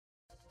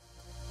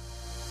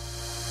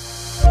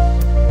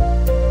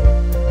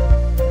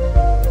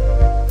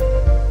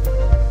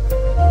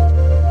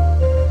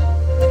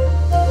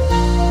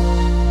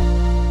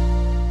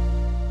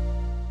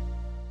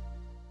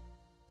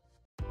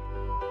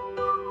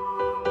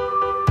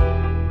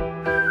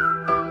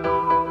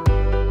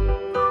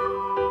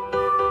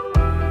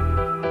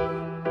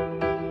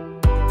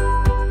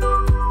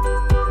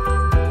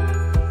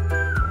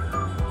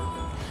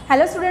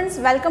Hello students,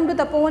 welcome to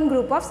Tapovan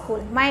group of school.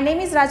 My name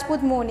is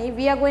Rajput Moni.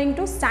 We are going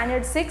to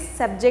standard 6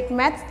 subject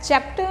maths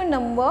chapter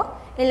number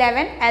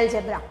 11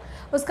 algebra.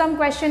 उसका हम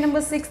question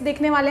number 6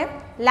 देखने वाले हैं.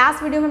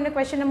 Last video में हमने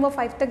question number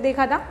 5 तक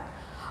देखा था.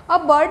 A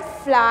bird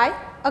fly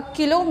a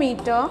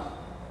kilometre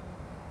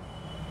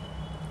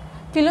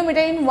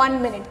in 1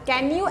 minute.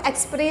 Can you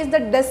express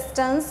the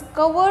distance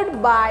covered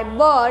by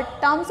bird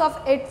terms of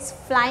its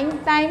flying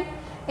time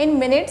in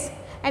minutes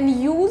and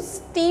use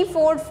T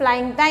for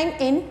flying time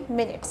in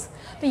minutes.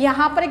 तो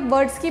यहाँ पर एक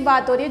birds की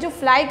बात हो रही है जो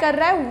फ्लाई कर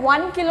रहा है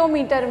 1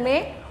 किलोमीटर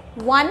में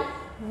 1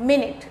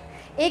 मिनट.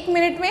 1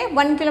 मिनट में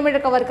 1 किलोमीटर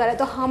कवर कर रहा है.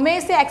 तो हमें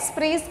इसे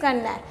एक्सप्रेस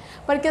करना है,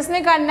 पर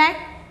किसने करना है?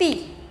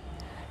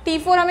 टी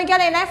फॉर हमें क्या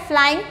लेना है?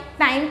 Flying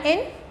time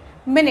in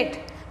minute.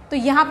 तो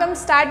यहाँ पे हम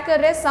स्टार्ट कर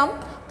रहे हैं सम.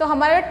 तो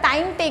हमारा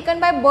टाइम टेकन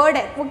बाय बर्ड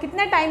है वो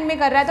कितने टाइम में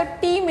कर रहा है? तो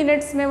टी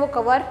मिनट्स में वो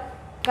कवर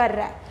कर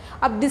रहा है.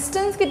 अब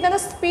डिस्टेंस कितना? तो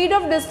स्पीड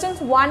ऑफ डिस्टेंस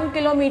 1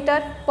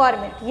 किलोमीटर पर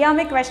मिनट. ये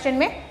हमें क्वेश्चन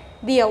में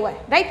दिया हुआ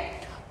है, right.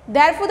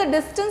 Therefore the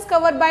distance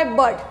covered by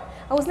bird.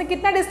 अब उसने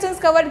कितना डिस्टेंस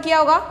कवर किया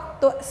होगा?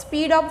 तो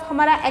स्पीड ऑफ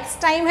हमारा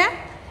x टाइम है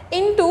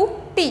इनटू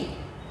t.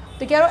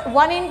 तो क्या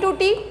 1 इंटू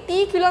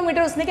टी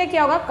किलोमीटर उसने क्या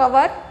किया होगा?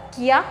 कवर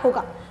किया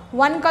होगा.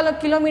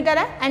 1 किलोमीटर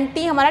है एंड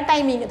t हमारा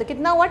टाइमिंग है. तो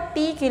कितना हुआ?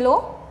 t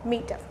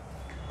kilometre.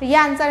 तो ये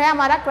आंसर है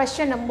हमारा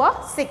क्वेश्चन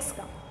नंबर 6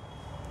 का.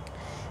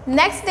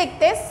 नेक्स्ट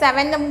देखते हैं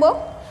 7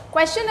 number.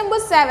 Question number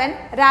 7.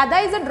 Radha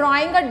is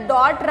drawing a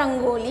dot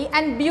rangoli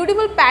and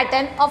beautiful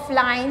pattern of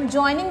line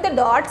joining the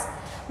dots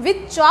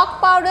with chalk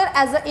powder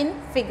as in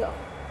figure.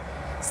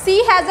 She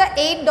has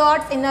 8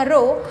 dots in a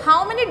row. How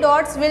many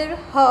dots will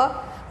her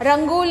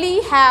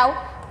rangoli have?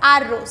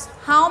 Are rows.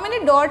 How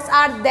many dots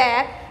are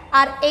there?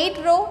 Are 8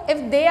 row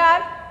if they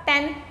are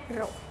 10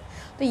 row.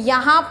 तो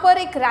यहाँ पर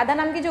एक राधा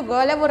नाम की जो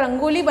girl है वो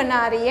रंगोली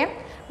बना रही है,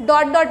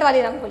 डॉट डॉट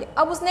वाली रंगोली.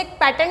 अब उसने एक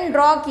पैटर्न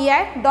ड्रॉ किया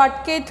है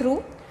डॉट के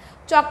थ्रू,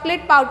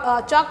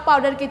 चॉक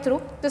पाउडर के थ्रू.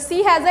 तो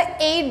सी हैज़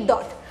 8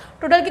 डॉट.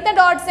 टोटल कितने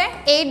डॉट्स हैं?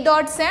 8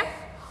 डॉट्स हैं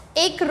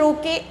एक रो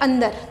के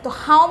अंदर. तो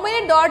how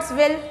many dots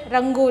will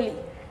rangoli,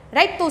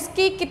 right. तो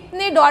उसकी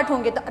कितने डॉट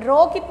होंगे? तो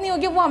रो कितनी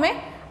होगी वो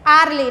हमें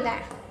आर लेना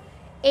है.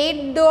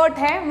 8 डॉट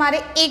है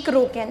हमारे एक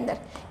रो के अंदर.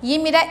 ये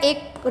मेरा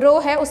एक रो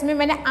है, उसमें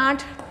मैंने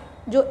 8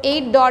 जो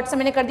 8 डॉट्स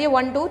मैंने कर दिए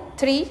 1 2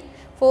 3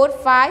 4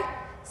 5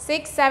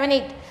 6 7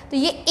 8. तो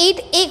ये 8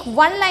 एक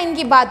 1 लाइन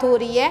की बात हो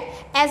रही है.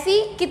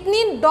 ऐसी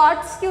कितनी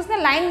डॉट्स की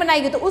उसने लाइन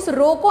बनाई. तो उस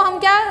रो को हम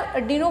क्या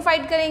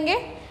डिनोफाइड करेंगे?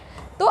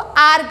 तो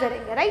आर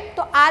करेंगे, राइट.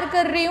 तो आर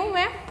कर रही हूँ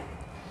मैं.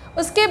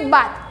 उसके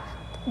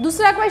बाद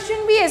दूसरा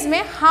क्वेश्चन भी है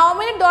इसमें, how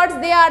many dots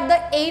they are the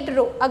 8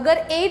 रो. अगर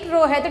 8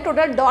 रो है तो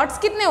टोटल डॉट्स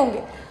कितने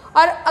होंगे,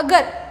 और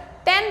अगर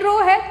 10 रो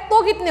है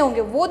तो कितने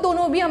होंगे, वो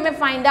दोनों भी हमें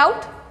फाइंड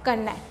आउट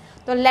करना है.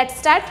 तो लेट्स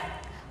स्टार्ट.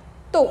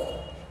 तो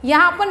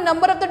यहाँ पर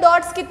नंबर ऑफ द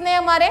डॉट्स कितने हैं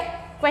हमारे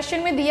क्वेश्चन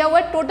में दिया हुआ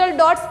है. टोटल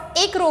डॉट्स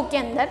एक रो के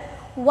अंदर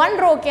 1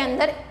 रो के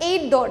अंदर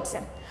 8 डॉट्स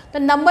हैं. तो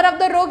नंबर ऑफ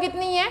द रो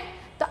कितनी है?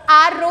 तो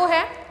आर रो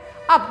है.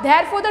 अब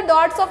therefore the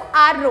dots of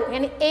are रो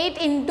यानी 8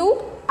 into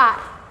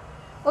are.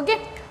 Okay,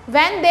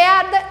 when they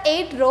are the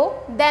 8 row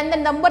then the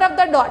number of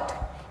the dot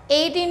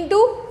 8 into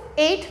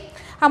 8.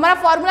 हमारा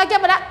फॉर्मूला क्या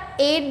बना?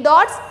 8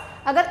 डॉट्स.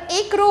 अगर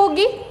एक रो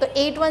होगी तो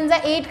 8 1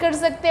 जा 8 कर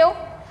सकते हो.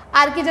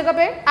 आर की जगह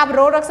पे आप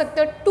रो रख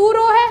सकते हो. 2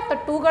 रो है तो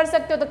 2 कर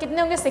सकते हो. तो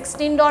कितने होंगे?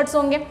 16 डॉट्स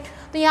होंगे.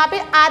 तो यहाँ पे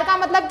आर का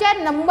मतलब क्या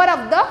है? नंबर ऑफ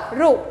द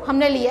रो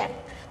हमने लिया है.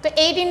 तो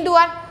 8 इंटू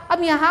आर.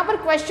 अब यहाँ पर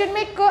क्वेश्चन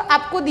में एक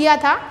आपको दिया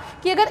था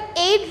कि अगर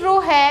 8 रो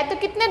है तो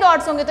कितने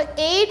डॉट्स होंगे? तो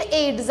 8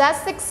 8 जा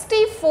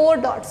 64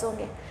 डॉट्स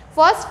होंगे.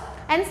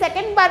 First and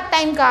second bar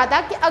time कहा था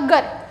कि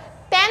अगर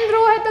 10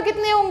 रो है तो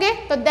कितने होंगे?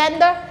 तो then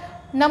the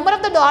number of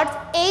the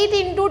dots 8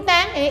 into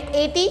 10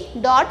 80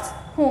 dots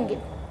होंगे.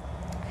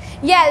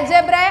 ये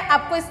अलजेब्रा है,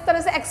 आपको इस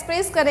तरह से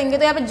एक्सप्रेस करेंगे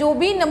तो यहाँ पे जो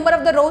भी number of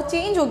the row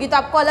change होगी तो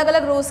आपको अलग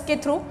अलग रोज के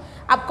थ्रू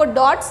आपको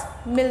डॉट्स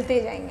मिलते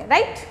जाएंगे,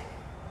 राइट.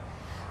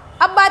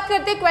 अब बात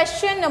करते हैं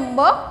क्वेश्चन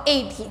नंबर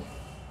 8 की.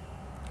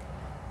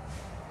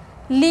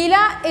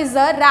 लीला is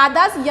a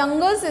राधा's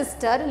younger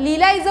sister.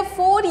 Leela is a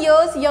 4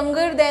 years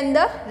younger than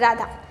the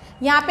Radha.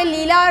 यहाँ पे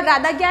लीला और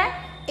राधा क्या है?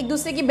 एक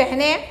दूसरे की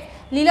बहनें हैं.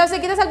 लीला से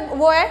कितना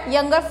वो है?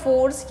 Younger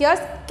 4 years.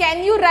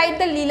 Can you right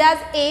the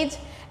लीला's as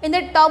in the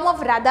term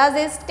of राधा's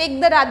as. Take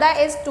the Radha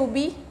as to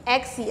be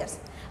x years.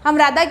 हम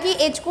राधा की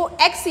एज को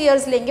x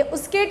years लेंगे,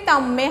 उसके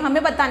टर्म में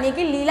हमें बतानी है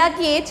कि लीला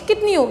की एज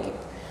कितनी होगी.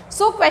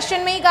 सो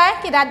क्वेश्चन में ही कहा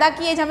है कि राधा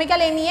की एज हमें क्या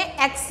लेनी है?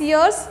 x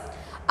years.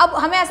 अब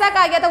हमें ऐसा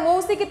कहा गया था वो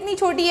उससे कितनी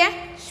छोटी है?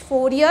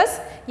 4 years.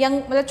 यंग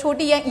मतलब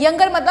छोटी है,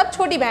 यंगर मतलब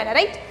छोटी बहन है,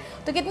 राइट.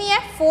 तो कितनी है?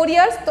 4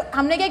 years. तो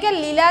हमने क्या किया?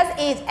 लीला's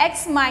एज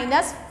x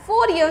माइनस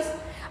 4 years.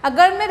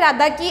 अगर मैं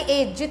राधा की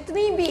एज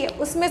जितनी भी है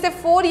उसमें से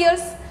 4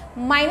 years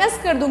माइनस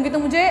कर दूंगी तो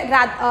मुझे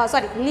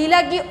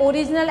लीला की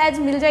ओरिजिनल एज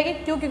मिल जाएगी.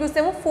 क्यों? क्योंकि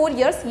उससे वो 4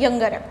 years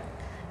यंगर है,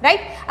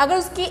 राइट. अगर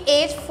उसकी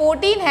एज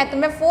 14 है तो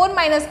मैं 4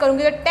 माइनस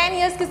करूंगी तो 10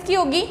 years किसकी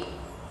होगी?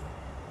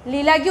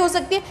 लीला की हो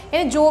सकती है.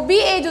 यानी जो भी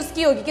एज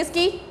उसकी होगी,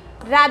 किसकी?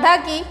 राधा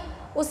की,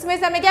 उसमें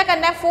से हमें क्या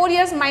करना है? 4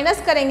 years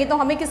माइनस करेंगे तो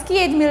हमें किसकी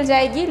एज मिल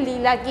जाएगी?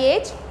 लीला की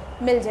एज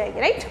मिल जाएगी,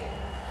 right.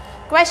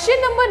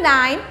 Question number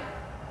 9.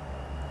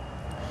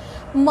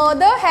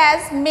 Mother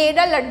has made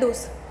a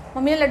laddus,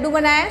 mummy ने लड्डू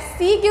बनाया।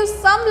 सी give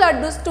some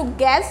laddus to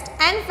guest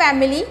and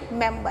family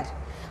member,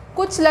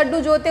 कुछ लड्डू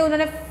जो थे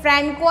उन्होंने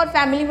फ्रेंड को और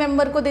फैमिली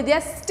मेम्बर को दे दिया।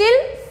 स्टिल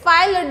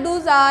 5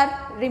 लड्डूज आर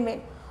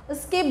रिमेन,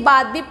 उसके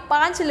बाद भी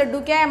 5 लड्डू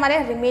क्या है हमारे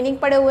रिमेनिंग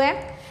पड़े हुए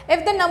हैं। If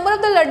the number of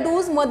the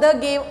laddoos mother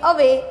gave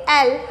away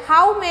L,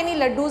 how many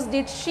laddoos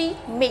did she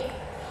make,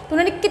 तो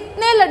उन्होंने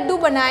कितने लड्डू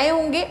बनाए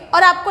होंगे,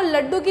 और आपको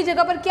लड्डू की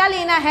जगह पर क्या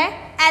लेना है,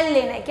 एल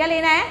लेना है। क्या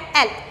लेना है,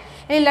 एल,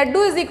 यानी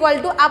लड्डू इज इक्वल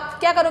टू, आप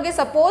क्या करोगे,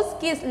 सपोज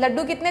कि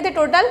लड्डू कितने थे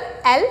टोटल,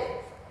 एल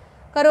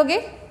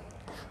करोगे।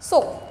 So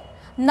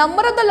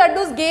number of the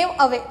laddoos gave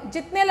away,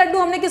 जितने लड्डू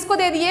हमने किसको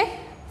दे दिए,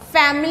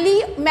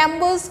 फैमिली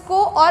मेंबर्स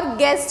को और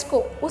गेस्ट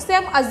को, उससे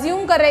हम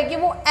अज्यूम कर रहे हैं कि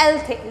वो एल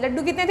थे,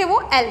 लड्डू कितने थे,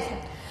 वो एल थे।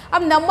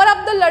 अब number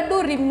of the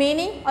Laddu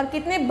remaining, और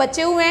कितने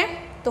बचे हुए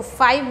हैं, तो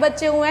 5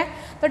 बचे हुए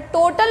हैं। तो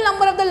total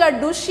number of the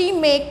Laddu she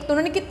make, तो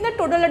उन्होंने कितने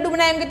टोटल लड्डू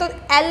बनाए होंगे,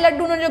 तो एल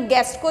लड्डू उन्होंने जो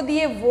गेस्ट को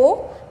दिए वो,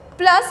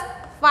 प्लस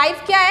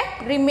 5 क्या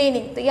है,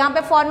 रिमेनिंग। तो यहाँ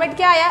पे फॉर्मेट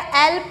क्या आया,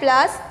 एल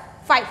प्लस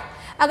 5।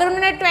 अगर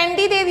उन्होंने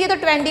 20 दे दिए तो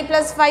 20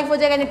 प्लस 5 हो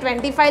जाएगा, यानी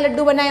 25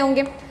 लड्डू बनाए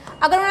होंगे।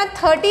 अगर उन्होंने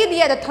 30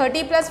 दिया तो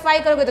 30 प्लस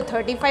 5 करोगे तो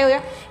 35 हो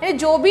जाएगा, यानी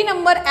जो भी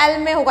नंबर एल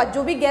में होगा,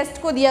 जो भी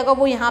गेस्ट को दिया होगा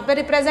वो यहाँ पे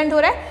रिप्रेजेंट हो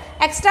रहा है।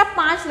 एक्स्ट्रा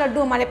 5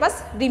 लड्डू हमारे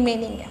पास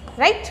रिमेनिंग है,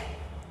 राइट।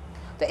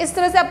 तो इस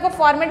तरह से आपको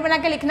फॉर्मेट बना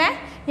के लिखना है।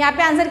 यहाँ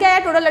पे आंसर क्या आया,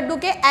 टोटल लड्डू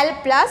के L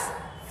plus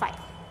 5।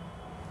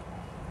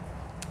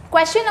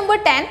 Question number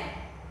 10,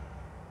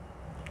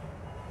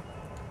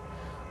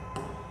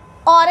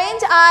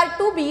 orange are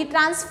to be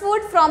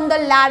transferred from the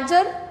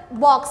larger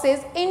boxes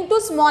into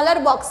smaller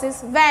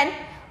boxes. When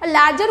a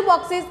larger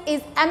box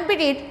is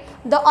emptied,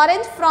 the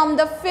orange from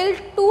the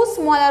filled 2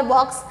 smaller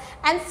box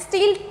and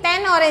still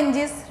 10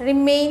 oranges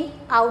remain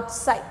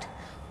outside.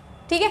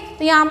 ठीक है,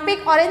 तो यहाँ पे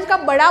एक orange का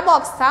बड़ा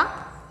box था,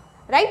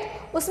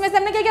 right. उसमें से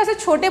हमने क्या किया, उसे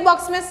छोटे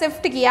बॉक्स में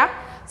शिफ्ट किया।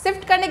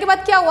 शिफ्ट करने के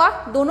बाद क्या हुआ,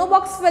 दोनों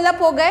बॉक्स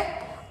फिलअप हो गए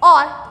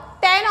और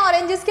 10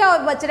 ऑरेंजेस क्या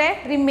बच रहे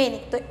हैं,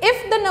 रिमेनिंग। तो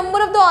if the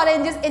number of the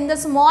oranges in the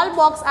small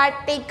box are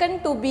taken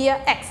to be a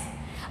x,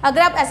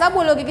 अगर आप ऐसा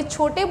बोलोगे कि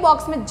छोटे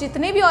बॉक्स में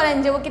जितने भी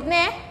ऑरेंज है वो कितने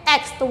हैं,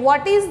 एक्स, तो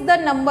what is the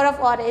number of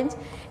orange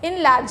in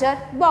larger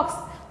box,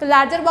 तो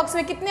लार्जर बॉक्स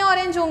में कितने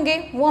ऑरेंज होंगे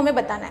वो हमें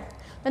बताना है।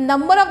 The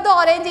number of the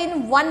orange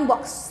in one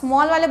box,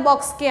 small वाले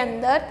बॉक्स के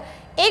अंदर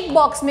एक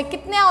बॉक्स में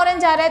कितने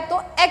ऑरेंज आ रहे हैं,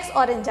 तो एक्स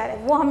ऑरेंज आ रहे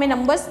हैं, वो हमें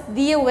नंबर्स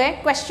दिए हुए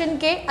हैं क्वेश्चन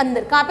के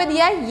अंदर। कहाँ पे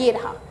दिया है, ये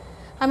रहा,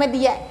 हमें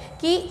दिया है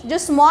कि जो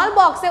स्मॉल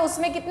बॉक्स है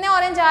उसमें कितने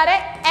ऑरेंज आ रहे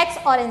हैं, एक्स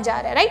ऑरेंज आ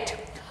रहे हैं, राइट।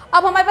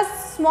 अब हमारे पास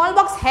स्मॉल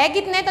बॉक्स है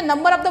कितने, तो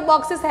नंबर ऑफ द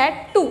बॉक्सेस है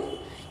 2,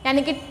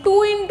 यानी कि 2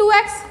 ×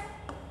 x,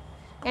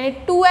 यानी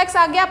 2x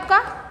आ गया आपका।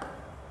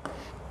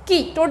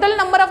 की total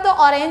number of the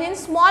orange in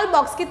small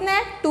box कितने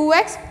हैं,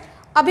 2x।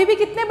 अभी भी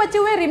कितने बचे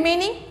हुए हैं,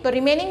 रिमेनिंग, तो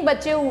रिमेनिंग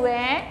बचे हुए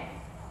हैं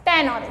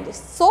 10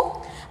 oranges. So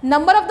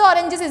number of the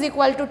oranges is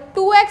equal to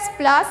 2x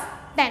plus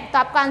 10, तो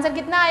आपका आंसर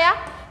कितना आया,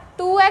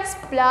 2x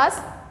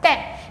प्लस 10,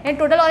 यानी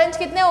टोटल ऑरेंज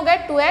कितने हो गए,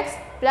 2x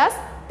प्लस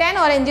 10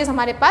 ऑरेंजेस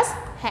हमारे पास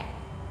हैं।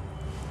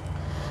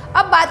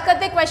 अब बात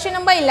करते हैं क्वेश्चन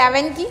नंबर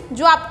 11 की,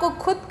 जो आपको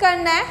खुद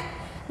करना है।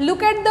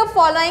 Look at the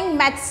following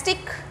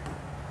matchstick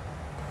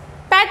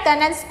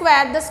pattern and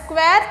square, the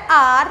square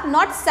are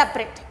not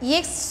separate,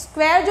 ये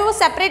स्क्वायर जो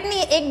सेपरेट नहीं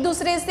है, एक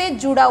दूसरे से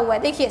जुड़ा हुआ है।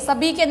 देखिए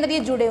सभी के अंदर ये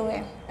जुड़े हुए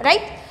हैं,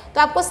 राइट।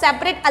 तो आपको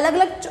सेपरेट अलग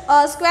अलग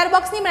स्क्वायर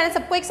बॉक्स नहीं बनाना,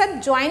 सबको एक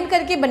साथ ज्वाइन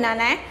करके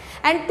बनाना है।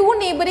 And 2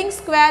 neighbouring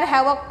square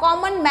have a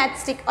common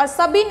matchstick, और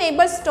सभी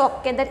नेबर स्टॉक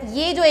के अंदर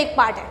ये जो एक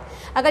पार्ट है,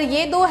 अगर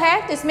ये 2 है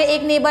तो इसमें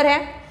एक नेबर है,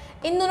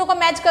 इन दोनों को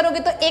मैच करोगे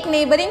तो एक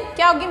नेबरिंग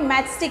क्या होगी,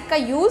 मैचस्टिक का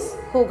यूज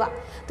होगा।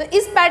 तो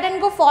इस पैटर्न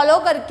को फॉलो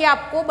करके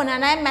आपको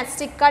बनाना है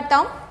मैचस्टिक का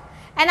टर्म।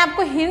 एंड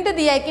आपको हिंट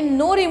दिया है कि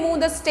no remove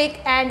the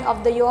stick end of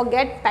the your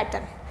gate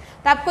pattern,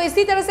 तो आपको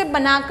इसी तरह से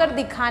बनाकर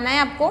दिखाना है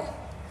आपको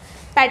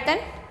पैटर्न।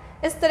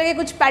 इस तरह के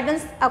कुछ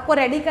पैटर्न्स आपको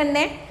रेडी करने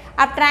हैं।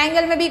 आप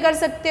ट्रायंगल में भी कर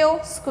सकते हो,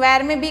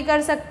 स्क्वायर में भी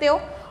कर सकते हो,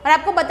 और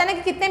आपको बताना है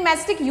कि कितने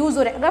मैचस्टिक यूज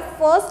हो रहे हैं। अगर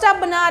फर्स्ट आप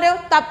बना रहे हो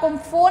तो आपको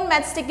 4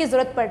 मैचस्टिक की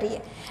जरूरत पड़ रही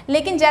है,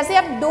 लेकिन जैसे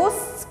आप 2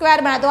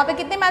 स्क्वायर बनाते हो वहाँ पे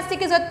कितने मैचस्टिक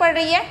की जरूरत पड़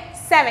रही है,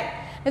 7।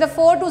 नहीं तो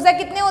 4 2 से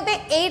कितने होते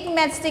हैं, 8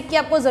 मैचस्टिक की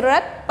आपको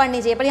जरूरत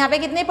पड़नी चाहिए, पर यहाँ पे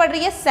कितने पड़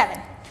रही है, 7।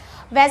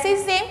 वैसे ही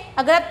सेम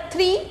अगर आप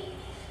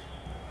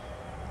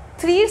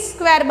 3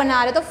 स्क्वायर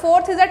बना रहे हो तो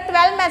 4 3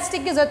 12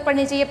 मैचस्टिक की जरूरत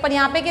पड़नी चाहिए, पर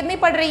यहाँ पे कितनी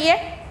पड़ रही है,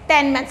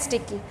 10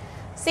 मैचस्टिक की।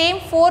 सेम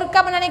 4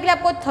 का बनाने के लिए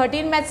आपको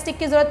 13 मैचस्टिक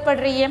की जरूरत पड़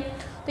रही है।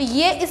 तो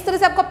ये इस तरह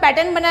से आपको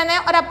पैटर्न बनाना है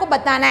और आपको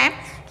बताना है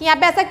कि यहाँ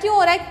पे ऐसा क्यों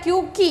हो रहा है,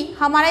 क्योंकि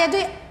हमारा ये जो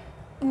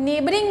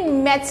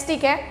नेबरिंग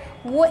मैचस्टिक है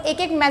वो एक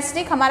एक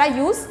मैचस्टिक हमारा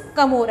यूज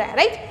कम हो रहा है,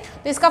 राइट।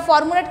 तो इसका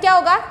फॉर्मूला क्या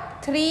होगा,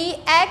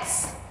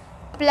 3x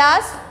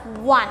plus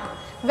 1,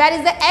 where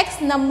is the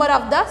x number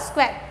of the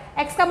square.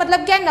 x का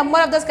मतलब क्या है,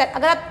 नंबर ऑफ द स्क्वायर।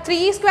 अगर आप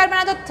 3 स्क्वायर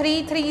बनाए तो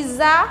 3 3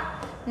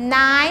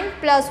 9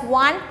 प्लस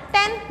 1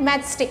 10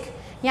 मैचस्टिक,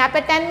 यहाँ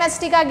पे 10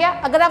 मैचस्टिक आ गया।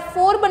 अगर आप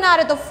 4 बना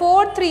रहे हो तो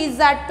 4 3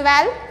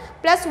 12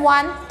 प्लस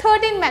 1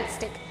 13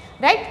 मैचस्टिक,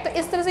 राइट। तो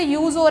इस तरह से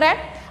यूज हो रहा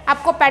है,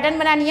 आपको पैटर्न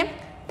बनानी है।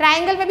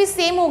 ट्राइंगल में भी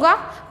सेम होगा,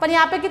 पर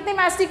यहाँ पे कितने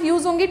मैचस्टिक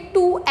यूज होंगी,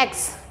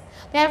 2x।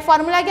 तो यहाँ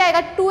फॉर्मूला क्या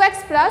आएगा,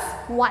 2x प्लस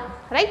 1,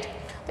 राइट।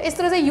 तो तो इस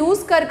तरह से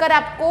यूज़ कर कर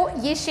आपको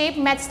ये शेप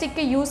मैच स्टिक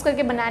के यूज़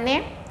करके बनाने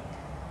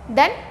हैं।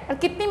 देन और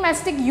कितनी मैच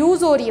स्टिक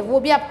यूज़ हो रही है वो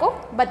भी आपको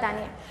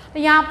बतानी है। तो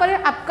यहाँ पर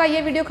आपका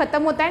ये वीडियो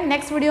खत्म होता है।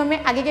 नेक्स्ट वीडियो में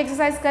आगे की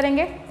एक्सरसाइज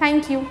करेंगे।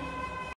 Thank you.